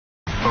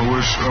I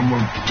wish I'm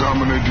going to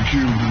dominate the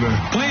cube today.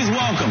 Please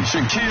welcome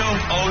Shaquille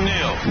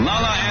O'Neal,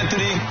 Lala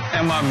Anthony,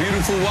 and my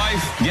beautiful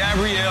wife,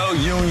 Gabrielle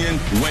Union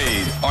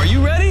Wade. Are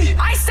you ready?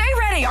 I stay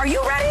ready. Are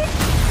you ready?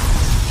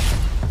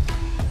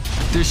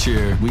 This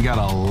year, we got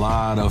a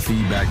lot of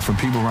feedback from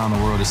people around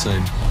the world that say,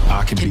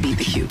 I can beat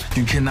the cube.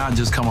 You cannot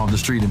just come off the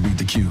street and beat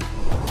the cube.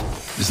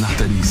 It's not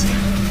that easy.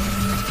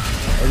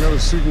 I got a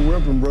secret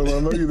weapon, brother. I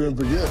know you didn't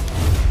forget.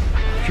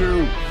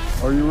 Cube,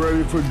 are you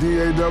ready for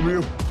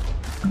DAW?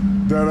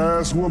 That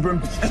ass whooping?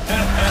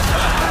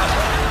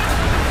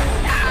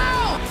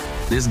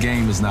 This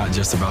game is not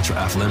just about your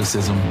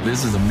athleticism.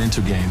 This is a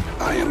mental game.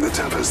 I am the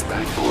toughest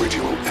backboard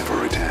you will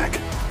ever attack.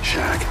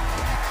 Shaq.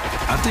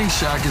 I think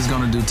Shaq is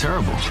going to do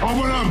terrible.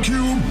 Open up,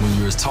 Cube! When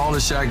you're as tall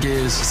as Shaq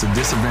is, it's a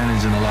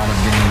disadvantage in a lot of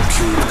games.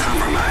 Cube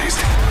compromised.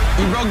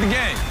 You broke the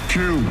game.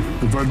 Cube,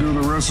 if I do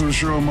the rest of the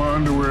show in my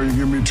underwear, you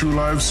give me 2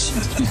 lives?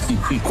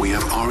 We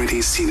have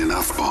already seen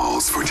enough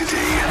balls for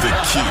today. The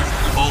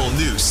Cube, all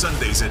new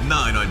Sundays at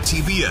 9 on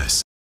TBS.